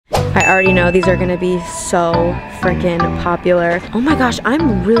I already know these are gonna be so freaking popular. Oh my gosh,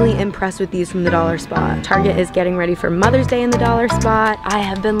 I'm really impressed with these from the Dollar Spot. Target is getting ready for Mother's Day in the Dollar Spot. I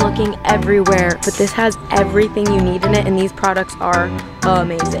have been looking everywhere, but this has everything you need in it, and these products are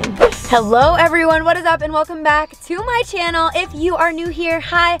amazing. Hello everyone, what is up, and welcome back to my channel. If you are new here,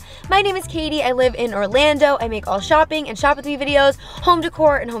 hi, my name is Katie. I live in Orlando. I make all shopping and shop with me videos, home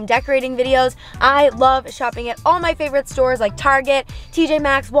decor and home decorating videos. I love shopping at all my favorite stores like Target, TJ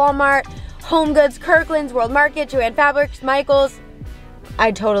Maxx, Walmart, Home Goods, Kirkland's, World Market, Joann Fabrics, Michaels.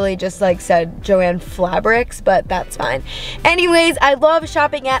 I totally just like said Joann Fabrics, but that's fine. Anyways, I love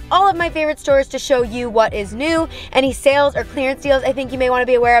shopping at all of my favorite stores to show you what is new, any sales or clearance deals I think you may want to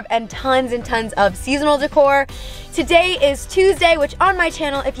be aware of, and tons of seasonal decor. Today is Tuesday, which on my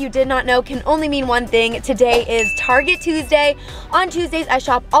channel, if you did not know, can only mean one thing. Today is Target Tuesday. On Tuesdays, I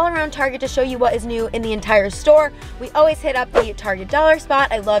shop all around Target to show you what is new in the entire store. We always hit up the Target Dollar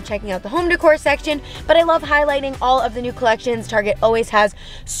Spot. I love checking out the home decor section, but I love highlighting all of the new collections. Target always has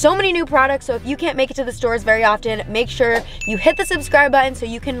so many new products, so if you can't make it to the stores very often, make sure you hit the subscribe button so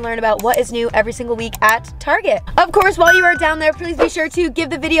you can learn about what is new every single week at Target. Of course, while you are down there, please be sure to give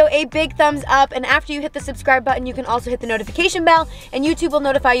the video a big thumbs up, and after you hit the subscribe button, you can also hit the notification bell, and YouTube will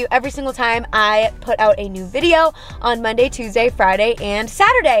notify you every single time I put out a new video on Monday, Tuesday, Friday, and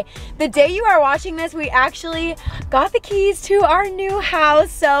Saturday. The day you are watching this, we actually got the keys to our new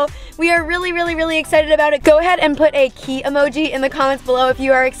house, so we are really excited about it. Go ahead and put a key emoji in the comments below if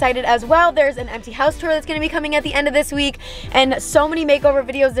you are excited as well. There's an empty house tour that's going to be coming at the end of this week, and so many makeover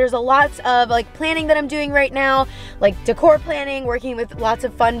videos. There's a lots of like planning that I'm doing right now, like decor planning, working with lots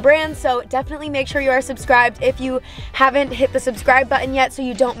of fun brands, so definitely make sure you are subscribed if you haven't hit the subscribe button yet, so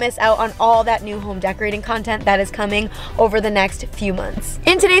you don't miss out on all that new home decorating content that is coming over the next few months.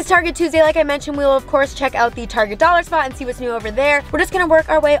 In today's Target Tuesday, like I mentioned, we will of course check out the Target Dollar Spot and see what's new over there. We're just gonna work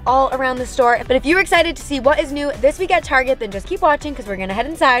our way all around the store, but if you're excited to see what is new this week at Target, then just keep watching because we're gonna head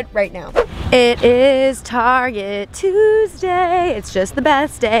inside right now. It is Target Tuesday. It's just the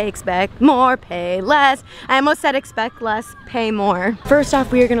best day. Expect more, pay less. I almost said expect less, pay more. First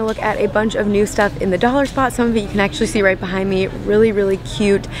off, we are gonna look at a bunch of new stuff in the Dollar Spot. Some of it you can actually see right behind me. Really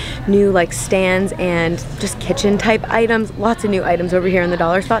cute new like stands and just kitchen type items. Lots of new items over here in the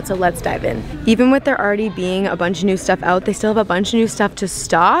Dollar Spot, so let's dive in. Even with there already being a bunch of new stuff out, they still have a bunch of new stuff to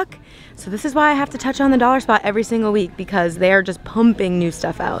stock. So this is why I have to touch on the Dollar Spot every single week, because they are just pumping new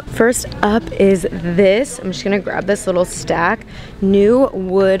stuff out. First up is this. I'm just gonna grab this little stack. New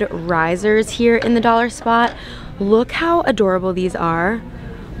wood risers here in the Dollar Spot. Look how adorable these are.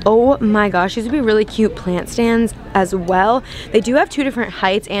 Oh my gosh, these would be really cute plant stands as well. They do have two different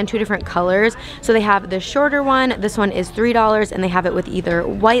heights and two different colors. So they have the shorter one. This one is $3, and they have it with either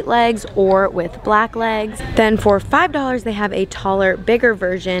white legs or with black legs. Then for $5, they have a taller, bigger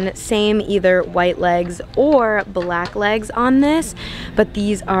version. Same, either white legs or black legs on this. But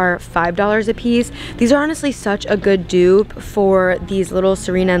these are $5 a piece. These are honestly such a good dupe for these little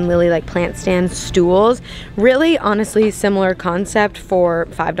Serena and Lily like plant stand stools. Really, honestly, similar concept for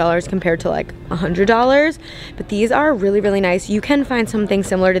 $5 compared to like $100. But these are really nice. You can find something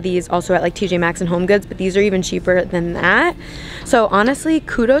similar to these also at like TJ Maxx and Home Goods, but these are even cheaper than that. So honestly,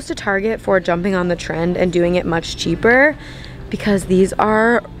 kudos to Target for jumping on the trend and doing it much cheaper, because these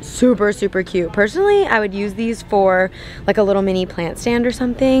are super cute. Personally, I would use these for like a little mini plant stand or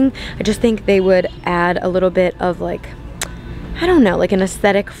something. I just think they would add a little bit of like, I don't know, like an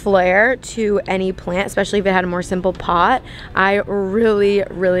aesthetic flair to any plant, especially if it had a more simple pot. I really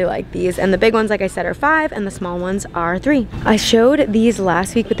like these. And the big ones, like I said, are $5, and the small ones are $3. I showed these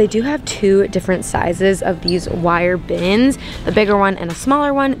last week, but they do have two different sizes of these wire bins, the bigger one and a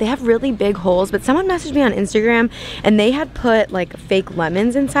smaller one. They have really big holes, but someone messaged me on Instagram and they had put like fake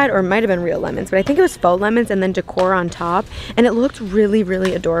lemons inside, or it might have been real lemons, but I think it was faux lemons and then decor on top, and it looked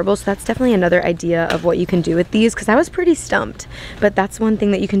really adorable. So that's definitely another idea of what you can do with these, because I was pretty stumped. But that's one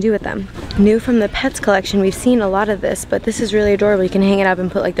thing that you can do with them. New from the pets collection, we've seen a lot of this, but this is really adorable. You can hang it up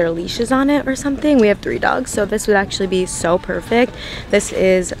and put like their leashes on it or something. We have 3 dogs, so this would actually be so perfect. This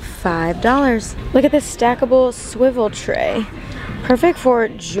is $5. Look at this stackable swivel tray. Perfect for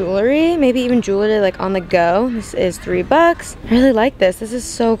jewelry, maybe even jewelry like on the go. This is $3. I really like this. This is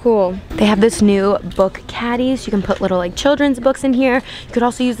so cool. They have this new book caddy, so you can put little like children's books in here. You could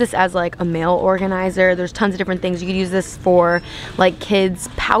also use this as like a mail organizer. There's tons of different things. You could use this for like kids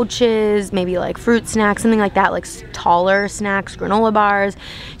pouches, maybe like fruit snacks, something like that, like taller snacks, granola bars.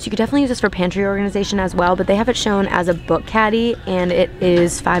 So you could definitely use this for pantry organization as well, but they have it shown as a book caddy and it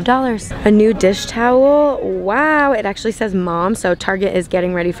is $5. A new dish towel. Wow, it actually says mom, so So Target is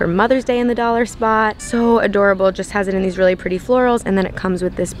getting ready for Mother's Day in the dollar spot. So adorable, just has it in these really pretty florals, and then it comes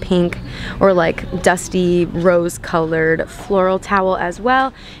with this pink or like dusty rose colored floral towel as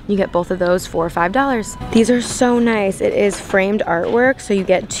well. You get both of those for $5. These are so nice. It is framed artwork, so you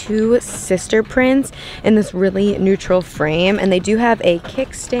get 2 sister prints in this really neutral frame, and they do have a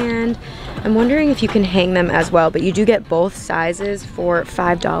kickstand. I'm wondering if you can hang them as well, but you do get both sizes for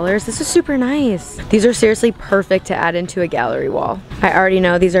 $5. This is super nice. These are seriously perfect to add into a gallery wall. I already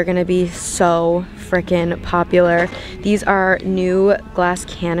know these are gonna be so freaking popular. These are new glass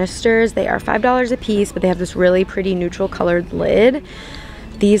canisters. They are $5 a piece, but they have this really pretty neutral colored lid.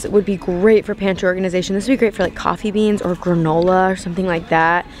 These would be great for pantry organization. This would be great for like coffee beans or granola or something like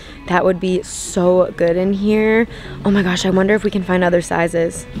that. That would be so good in here. Oh my gosh, I wonder if we can find other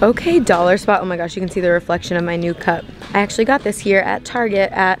sizes. Okay, dollar spot. Oh my gosh, you can see the reflection of my new cup. I actually got this here at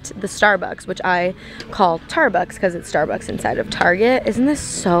Target at the Starbucks, which I call Tarbucks because it's Starbucks inside of Target. Isn't this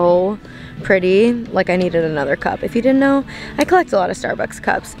so pretty? Like I needed another cup. If you didn't know, I collect a lot of Starbucks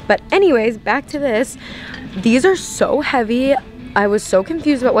cups. But anyways, back to this. These are so heavy. I was so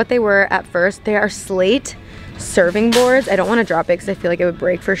confused about what they were at first. They are slate serving boards. I don't want to drop it because I feel like it would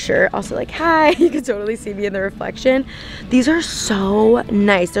break for sure. Also like, hi, you can totally see me in the reflection. These are so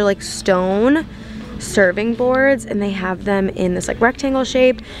nice. They're like stone serving boards, and they have them in this like rectangle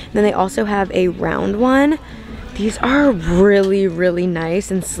shape. And then they also have a round one. These are really, really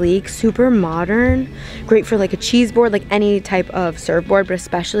nice and sleek, super modern. Great for like a cheese board, like any type of serve board, but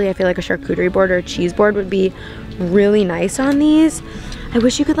especially I feel like a charcuterie board or a cheese board would be really nice on these. I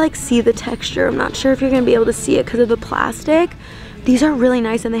wish you could like see the texture. I'm not sure if you're gonna be able to see it because of the plastic. These are really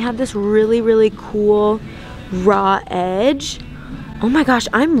nice, and they have this really, really cool raw edge. Oh my gosh,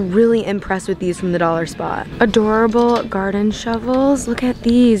 I'm really impressed with these from the dollar spot. Adorable garden shovels. Look at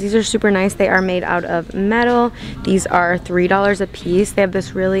these. These are super nice. They are made out of metal. These are $3 a piece. They have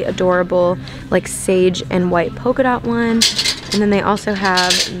this really adorable like sage and white polka dot one. And then they also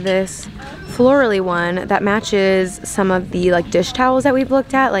have this florally one that matches some of the like dish towels that we've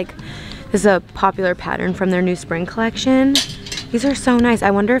looked at. Like this is a popular pattern from their new spring collection. These are so nice.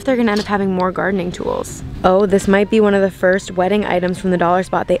 I wonder if they're gonna end up having more gardening tools. Oh, this might be one of the first wedding items from the dollar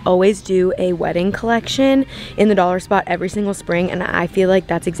spot. They always do a wedding collection in the dollar spot every single spring, and I feel like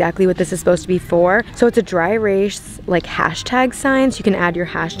that's exactly what this is supposed to be for. So it's a dry erase like hashtag sign, so you can add your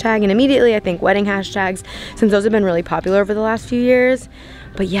hashtag, and immediately I think wedding hashtags, since those have been really popular over the last few years.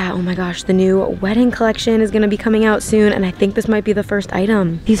 But yeah, oh my gosh, the new wedding collection is gonna be coming out soon, and I think this might be the first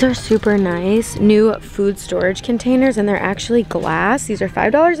item. These are super nice. New food storage containers, and they're actually glass. These are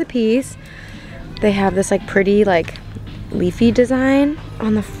 $5 a piece. They have this like pretty like leafy design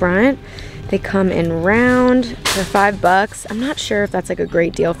on the front. They come in round for $5. I'm not sure if that's like a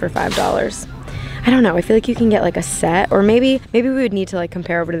great deal for $5. I don't know, I feel like you can get like a set, or maybe we would need to like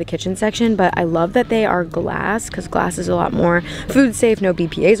compare over to the kitchen section, but I love that they are glass because glass is a lot more food safe. No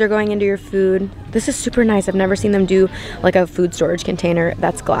BPAs are going into your food. This is super nice. I've never seen them do like a food storage container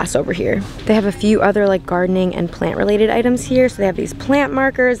that's glass over here. They have a few other like gardening and plant related items here. So they have these plant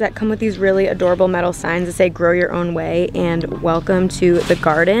markers that come with these really adorable metal signs that say grow your own way and welcome to the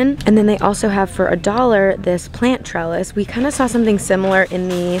garden. And then they also have for $1 this plant trellis. We kind of saw something similar in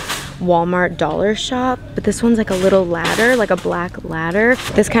the Walmart dollar shop, but this one's like a little ladder, like a black ladder.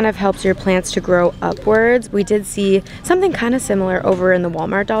 This kind of helps your plants to grow upwards. We did see something kind of similar over in the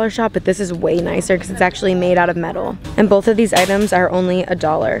Walmart dollar shop, but this is way nicer because it's actually made out of metal. And both of these items are only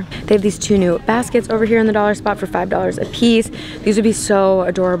 $1. They have these 2 new baskets over here in the dollar spot for $5 a piece. These would be so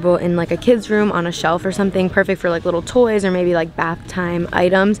adorable in like a kid's room on a shelf or something, perfect for like little toys or maybe like bath time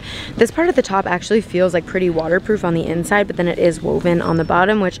items. This part at the top actually feels like pretty waterproof on the inside, but then it is woven on the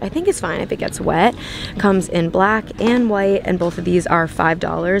bottom, which I think is fine if it gets wet. Comes in black and white, and both of these are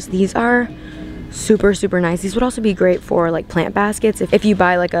 $5. These are super, super nice. These would also be great for like plant baskets. If you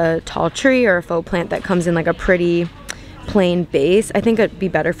buy like a tall tree or a faux plant that comes in like a pretty plain base, I think it'd be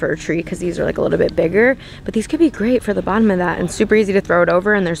better for a tree because these are like a little bit bigger, but these could be great for the bottom of that and super easy to throw it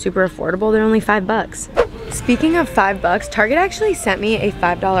over, and they're super affordable. They're only $5. Speaking of $5, Target actually sent me a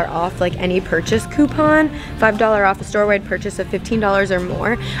 $5 off like any purchase coupon, $5 off a store-wide purchase of $15 or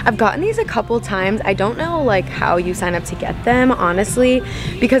more. I've gotten these a couple times. I don't know like how you sign up to get them, honestly,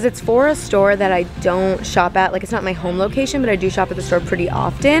 because it's for a store that I don't shop at. Like it's not my home location, but I do shop at the store pretty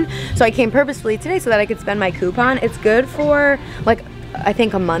often. So I came purposefully today so that I could spend my coupon. It's good for like I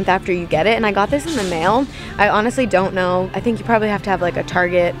think a month after you get it, and I got this in the mail. I honestly don't know. I think you probably have to have like a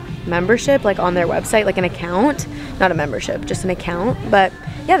Target membership like on their website, like an account, not a membership, just an account. But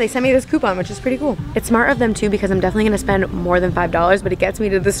yeah, they sent me this coupon, which is pretty cool. It's smart of them too, because I'm definitely gonna spend more than $5, but it gets me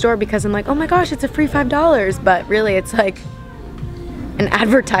to the store because I'm like, oh my gosh, it's a free $5, but really it's like an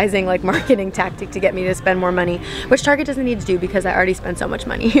advertising like marketing tactic to get me to spend more money, which Target doesn't need to do because I already spent so much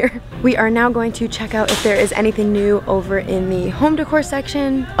money here. We are now going to check out if there is anything new over in the home decor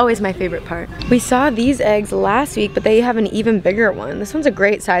section. Always my favorite part. We saw these eggs last week, but they have an even bigger one. This one's a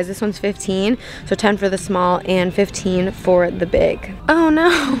great size. This one's 15, so 10 for the small and 15 for the big. Oh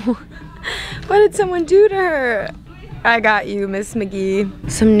no. What did someone do to her? I got you, Miss McGee.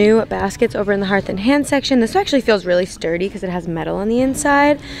 Some new baskets over in the Hearth and Hand section. This actually feels really sturdy because it has metal on the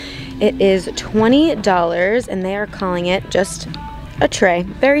inside. It is $20 and they are calling it just a tray.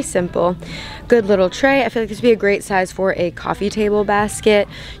 Very simple. Good little tray. I feel like this would be a great size for a coffee table basket.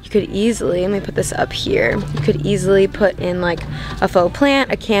 You could easily, let me put this up here. You could easily put in like a faux plant,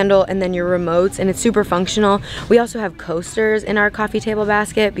 a candle, and then your remotes, and it's super functional. We also have coasters in our coffee table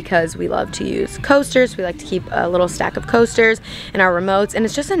basket because we love to use coasters. We like to keep a little stack of coasters in our remotes, and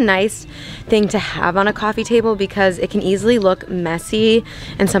it's just a nice thing to have on a coffee table because it can easily look messy,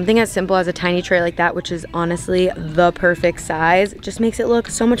 and something as simple as a tiny tray like that, which is honestly the perfect size, just makes it look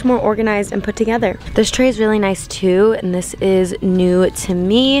so much more organized and put together. This tray is really nice too, and this is new to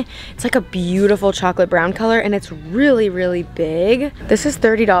me. It's like a beautiful chocolate brown color, and it's really, really big. This is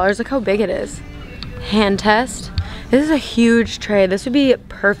 $30. Look how big it is. Hand test. This is a huge tray. This would be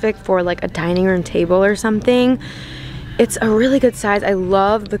perfect for like a dining room table or something. It's a really good size. I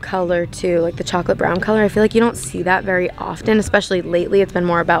love the color too, like the chocolate brown color. I feel like you don't see that very often, especially lately. It's been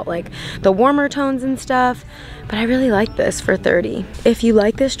more about like the warmer tones and stuff, but I really like this for $30. If you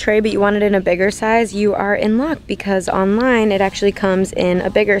like this tray but you want it in a bigger size, you are in luck because online it actually comes in a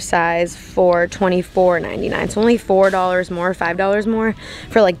bigger size for $24.99. So only $4 more, $5 more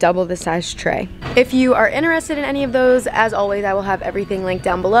for like double the size tray. If you are interested in any of those, as always, I will have everything linked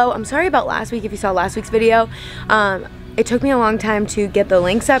down below. I'm sorry about last week if you saw last week's video. It took me a long time to get the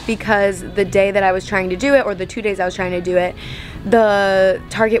links up because the day that I was trying to do it, or the 2 days I was trying to do it, the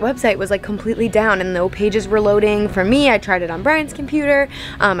Target website was like completely down and no pages were loading for me. I tried it on Brian's computer.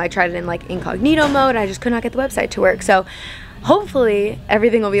 I tried it in like incognito mode. I just could not get the website to work. So hopefully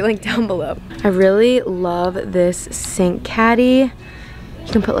everything will be linked down below. I really love this sink caddy.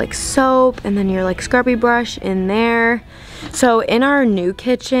 You can put like soap and then your like scrubby brush in there. So in our new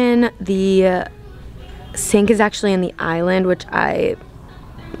kitchen, the sink is actually in the island, which I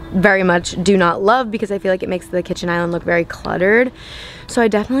very much do not love because I feel like it makes the kitchen island look very cluttered. So I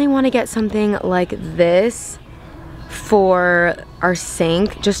definitely want to get something like this for our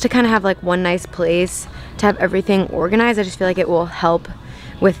sink, just to kind of have like one nice place to have everything organized. I just feel like it will help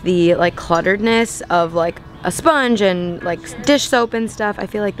with the like clutteredness of like a sponge and like dish soap and stuff. I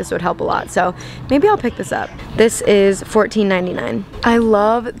feel like this would help a lot, so maybe I'll pick this up. This is $14.99. I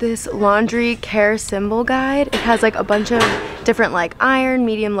love this laundry care symbol guide. It has like a bunch of different like iron,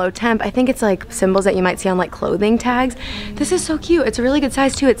 medium, low temp. I think it's like symbols that you might see on like clothing tags. This is so cute. It's a really good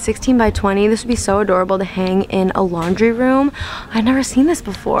size too. It's 16 by 20. This would be so adorable to hang in a laundry room. I've never seen this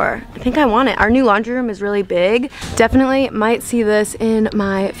before. I think I want it. Our new laundry room is really big. Definitely might see this in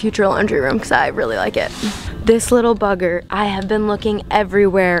my future laundry room because I really like it. This little bugger, I have been looking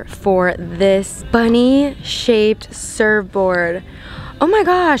everywhere for this bunny shaped serve board. Oh my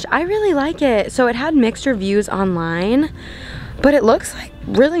gosh, I really like it. So it had mixed reviews online, but it looks like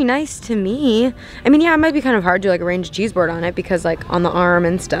really nice to me. I mean, yeah, it might be kind of hard to like arrange a cheese board on it because like on the arm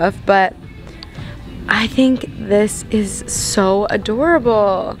and stuff, but I think this is so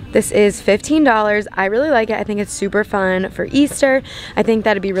adorable. This is $15. I really like it. I think it's super fun for Easter. I think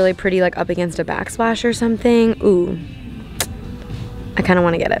that'd be really pretty like up against a backsplash or something. Ooh, I kind of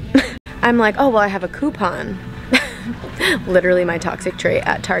want to get it. I'm like, oh, well, I have a coupon. Literally my toxic trait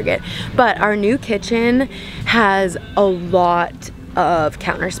at Target. But our new kitchen has a lot of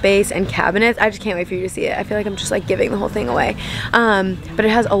counter space and cabinets. I just can't wait for you to see it. I feel like I'm just like giving the whole thing away. But it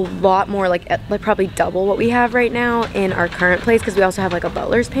has a lot more, like probably double what we have right now in our current place, because we also have like a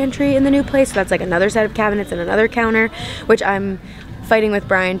butler's pantry in the new place. So that's like another set of cabinets and another counter, which I'm fighting with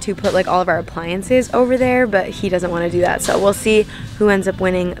Brian to put like all of our appliances over there, but he doesn't want to do that. So we'll see who ends up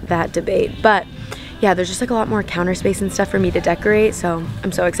winning that debate. But yeah, there's just like a lot more counter space and stuff for me to decorate, so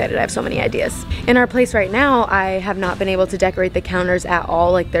I'm so excited. I have so many ideas. In our place right now, I have not been able to decorate the counters at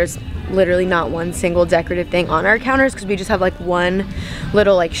all. Like there's literally not one single decorative thing on our counters because we just have like one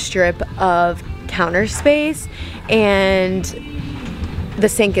little like strip of counter space, and the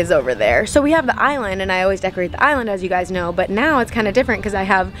sink is over there. So we have the island, and I always decorate the island, as you guys know, but now it's kind of different because I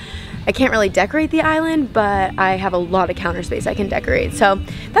can't really decorate the island, but I have a lot of counter space I can decorate. So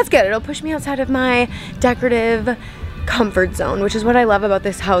that's good. It'll push me outside of my decorative comfort zone, which is what I love about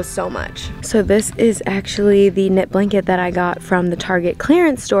this house so much. So this is actually the knit blanket that I got from the Target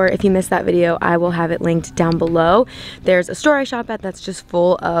clearance store. If you missed that video, I will have it linked down below. There's a store I shop at that's just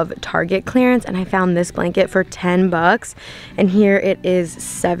full of Target clearance, and I found this blanket for 10 bucks, and here it is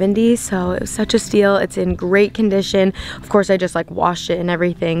 70, so it was such a steal. It's in great condition. Of course, I just like washed it and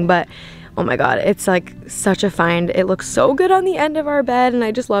everything, but oh my god, it's like such a find. It looks so good on the end of our bed, and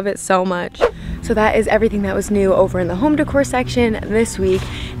I just love it so much. So that is everything that was new over in the home decor section this week.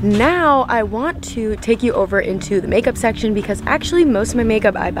 Now I want to take you over into the makeup section, because actually most of my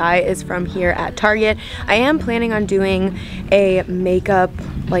makeup I buy is from here at Target. I am planning on doing a makeup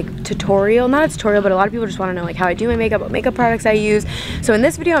like tutorial, not a tutorial, but a lot of people just want to know like how I do my makeup, what makeup products I use. So in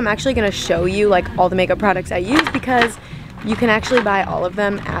this video, I'm actually going to show you like all the makeup products I use, because you can actually buy all of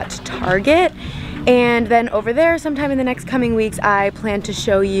them at Target. And then over there, sometime in the next coming weeks, I plan to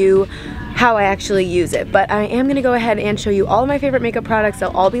show you how I actually use it. But I am gonna go ahead and show you all of my favorite makeup products.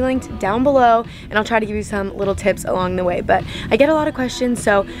 They'll all be linked down below, and I'll try to give you some little tips along the way. But I get a lot of questions,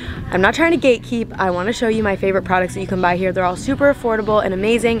 so I'm not trying to gatekeep. I wanna show you my favorite products that you can buy here. They're all super affordable and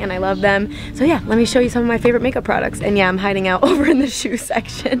amazing, and I love them. So yeah, let me show you some of my favorite makeup products. And yeah, I'm hiding out over in the shoe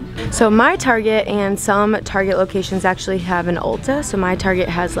section. So my Target and some Target locations actually have an Ulta. So my Target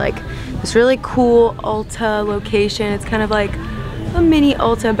has like this really cool Ulta location. It's kind of like a mini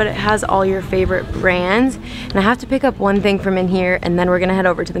Ulta, but it has all your favorite brands. And I have to pick up one thing from in here, and then we're gonna head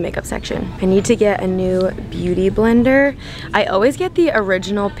over to the makeup section. I need to get a new beauty blender. I always get the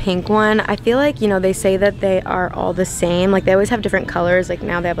original pink one. I feel like, you know, they say that they are all the same. Like they always have different colors. Like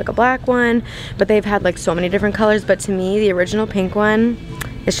now they have like a black one, but they've had like so many different colors. But to me, the original pink one,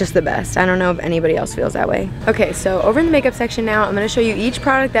 it's just the best. I don't know if anybody else feels that way. Okay, so over in the makeup section now, I'm gonna show you each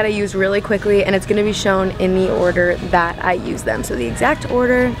product that I use really quickly, and it's gonna be shown in the order that I use them. So the exact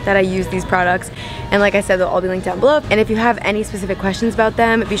order that I use these products. And like I said, they'll all be linked down below. And if you have any specific questions about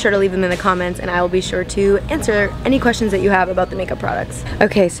them, be sure to leave them in the comments, and I will be sure to answer any questions that you have about the makeup products.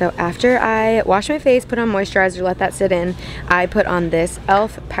 Okay, so after I wash my face, put on moisturizer, let that sit in, I put on this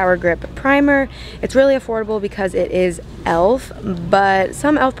e.l.f. Power Grip Primer. It's really affordable because it is e.l.f., but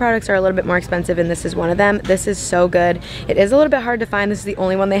some e.l.f. products are a little bit more expensive, and this is one of them. This is so good. It is a little bit hard to find. This is the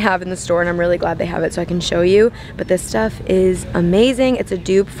only one they have in the store, and I'm really glad they have it so I can show you. But this stuff is amazing. It's a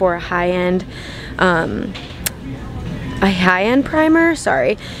dupe for a high-end primer,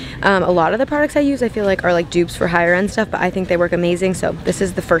 sorry. A lot of the products I use I feel like are like dupes for higher end stuff, but I think they work amazing, so this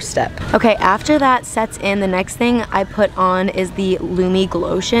is the first step. Okay, after that sets in, the next thing I put on is the Lumi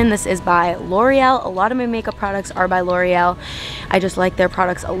Glotion. This is by L'Oreal. A lot of my makeup products are by L'Oreal. I just like their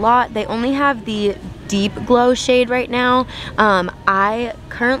products a lot. They only have the deep glow shade right now. I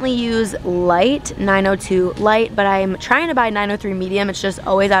currently use light 902 light, but I'm trying to buy 903 medium. It's just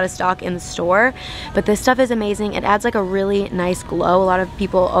always out of stock in the store, but this stuff is amazing. It adds like a really nice glow. A lot of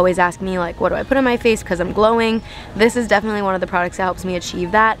people always ask me like, what do I put on my face because I'm glowing? This is definitely one of the products that helps me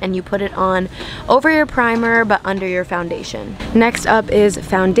achieve that, and you put it on over your primer but under your foundation. Next up is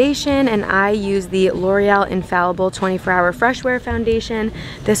foundation, and I use the L'Oreal Infallible 24-Hour Fresh Wear Foundation.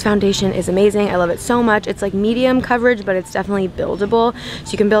 This foundation is amazing. I love it so much. It's like medium coverage, but it's definitely buildable,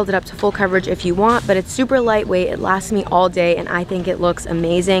 so you can build it up to full coverage if you want, but it's super lightweight. It lasts me all day, and I think it looks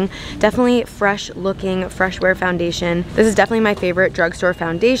amazing. Definitely fresh looking, fresh wear foundation. This is definitely my favorite drugstore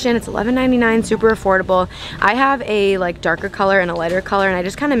foundation. It's $11.99, super affordable. I have a like darker color and a lighter color, and I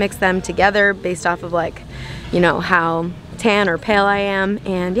just kind of mix them together based off of like, you know, how tan or pale I am,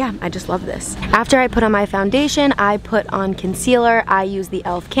 and yeah, I just love this. After I put on my foundation, I put on concealer. I use the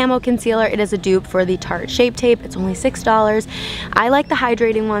e.l.f. Camo Concealer. It is a dupe for the Tarte Shape Tape. It's only $6. I like the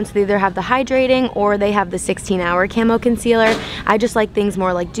hydrating one, so they either have the hydrating or they have the 16-hour Camo Concealer. I just like things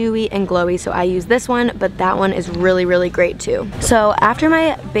more like dewy and glowy, so I use this one, but that one is really, really great too. So after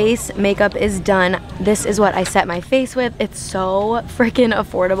my base makeup is done, this is what I set my face with. It's so freaking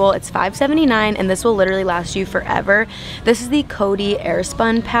affordable. It's $5.79, and this will literally last you forever. This is the Coty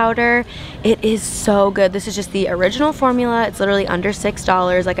Airspun powder. It is so good. This is just the original formula. It's literally under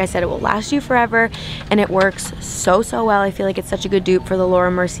 $6. Like I said, it will last you forever, and it works so well. I feel like it's such a good dupe for the Laura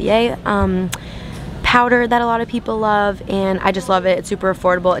Mercier powder that a lot of people love, and I just love it. It's super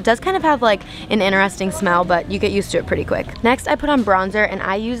affordable. It does kind of have like an interesting smell, but you get used to it pretty quick. Next, I put on bronzer, and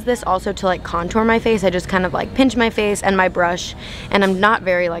I use this also to like contour my face. I just kind of like pinch my face and my brush, and I'm not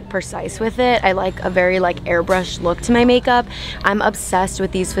very like precise with it. I like a very like airbrush look to my makeup. I'm obsessed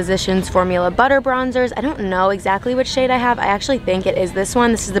with these Physicians Formula Butter bronzers. I don't know exactly which shade I have. I actually think it is this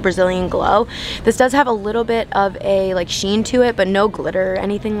one. This is the Brazilian Glow. This does have a little bit of a like sheen to it, but no glitter or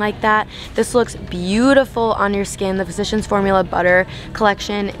anything like that. This looks beautiful beautiful on your skin. The Physicians Formula Butter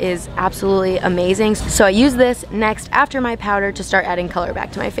collection is absolutely amazing. So I use this next after my powder to start adding color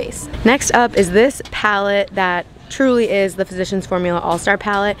back to my face. Next up is this palette that truly is the Physicians Formula All-Star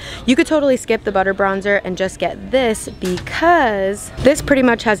palette. You could totally skip the butter bronzer and just get this because this pretty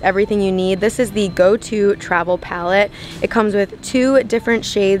much has everything you need. This is the go-to travel palette. It comes with 2 different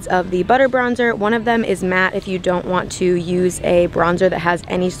shades of the butter bronzer. One of them is matte if you don't want to use a bronzer that has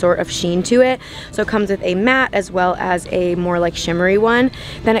any sort of sheen to it. So it comes with a matte as well as a more like shimmery one.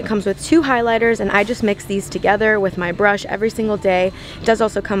 Then it comes with 2 highlighters, and I just mix these together with my brush every single day. It does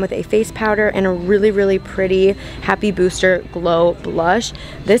also come with a face powder and a really, really pretty Happy Booster Glow blush.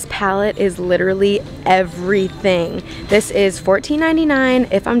 This palette is literally everything. This is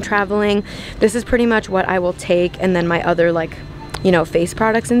 $14.99 if I'm traveling. This is pretty much what I will take, and then my other, like, you know, face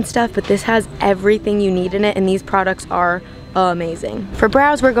products and stuff, but this has everything you need in it, and these products are amazing. For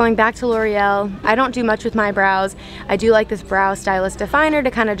brows, we're going back to L'Oreal. I don't do much with my brows. I do like this Brow Stylist Definer to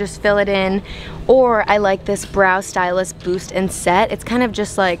kind of just fill it in, or I like this Brow Stylist Boost and Set. It's kind of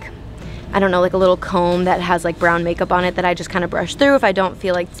just like, I don't know, like a little comb that has like brown makeup on it that I just kind of brush through if I don't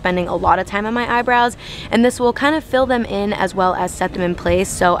feel like spending a lot of time on my eyebrows. And this will kind of fill them in as well as set them in place.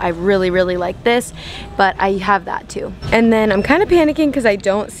 So I really, really like this, but I have that too. And then I'm kind of panicking because I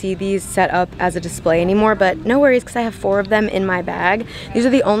don't see these set up as a display anymore, but no worries because I have 4 of them in my bag. These are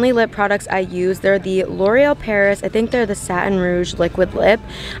the only lip products I use. They're the L'Oreal Paris. I think they're the Satin Rouge Liquid Lip.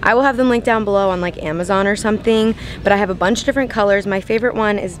 I will have them linked down below on like Amazon or something, but I have a bunch of different colors. My favorite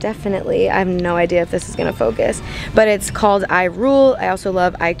one is definitely, I have no idea if this is gonna focus, but it's called I Rule. I also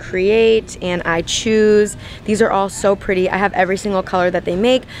love I Create and I Choose. These are all so pretty. I have every single color that they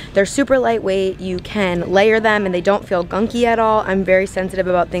make. They're super lightweight. You can layer them and they don't feel gunky at all. I'm very sensitive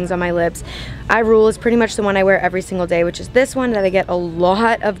about things on my lips. I Rule is pretty much the one I wear every single day, which is this one that I get a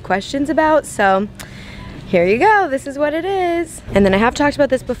lot of questions about. So here you go, this is what it is. And then I have talked about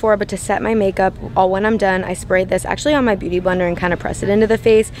this before, but to set my makeup, when I'm done, I spray this actually on my beauty blender and kind of press it into the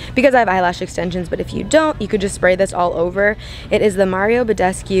face because I have eyelash extensions, but if you don't, you could just spray this all over. It is the Mario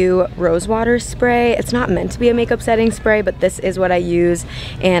Badescu Rose Water Spray. It's not meant to be a makeup setting spray, but this is what I use,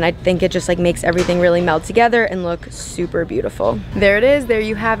 and I think it just like makes everything really meld together and look super beautiful. There it is, there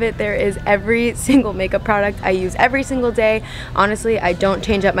you have it. There is every single makeup product I use every single day. Honestly, I don't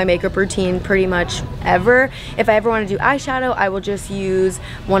change up my makeup routine pretty much ever. If I ever want to do eyeshadow, I will just use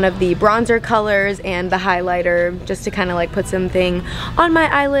one of the bronzer colors and the highlighter just to kind of like put something on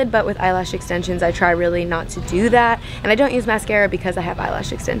my eyelid, but with eyelash extensions, I try really not to do that. And I don't use mascara because I have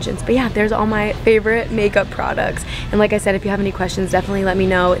eyelash extensions. But yeah, there's all my favorite makeup products. And like I said, if you have any questions, definitely let me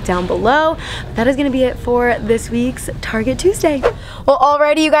know down below. But that is going to be it for this week's Target Tuesday. Well,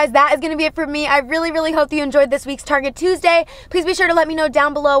 alrighty, you guys, that is going to be it for me. I really, really hope that you enjoyed this week's Target Tuesday. Please be sure to let me know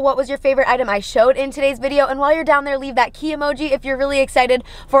down below what was your favorite item I showed in today's video. And while you're down there, leave that key emoji if you're really excited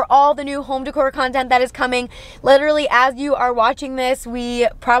for all the new home decor content that is coming. Literally, as you are watching this, we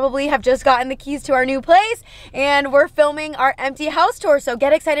probably have just gotten the keys to our new place and we're filming our empty house tour. So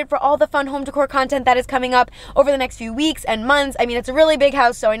get excited for all the fun home decor content that is coming up over the next few weeks and months. I mean, it's a really big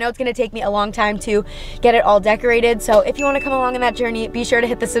house, so I know it's going to take me a long time to get it all decorated. So if you want to come along in that journey, be sure to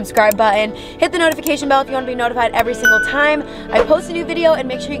hit the subscribe button, hit the notification bell if you want to be notified every single time I post a new video, and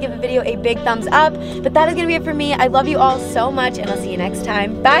make sure you give the video a big thumbs up. But that is going to be it for me. I love you all so much, and I'll see you next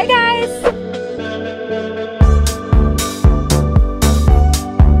time. Bye, guys!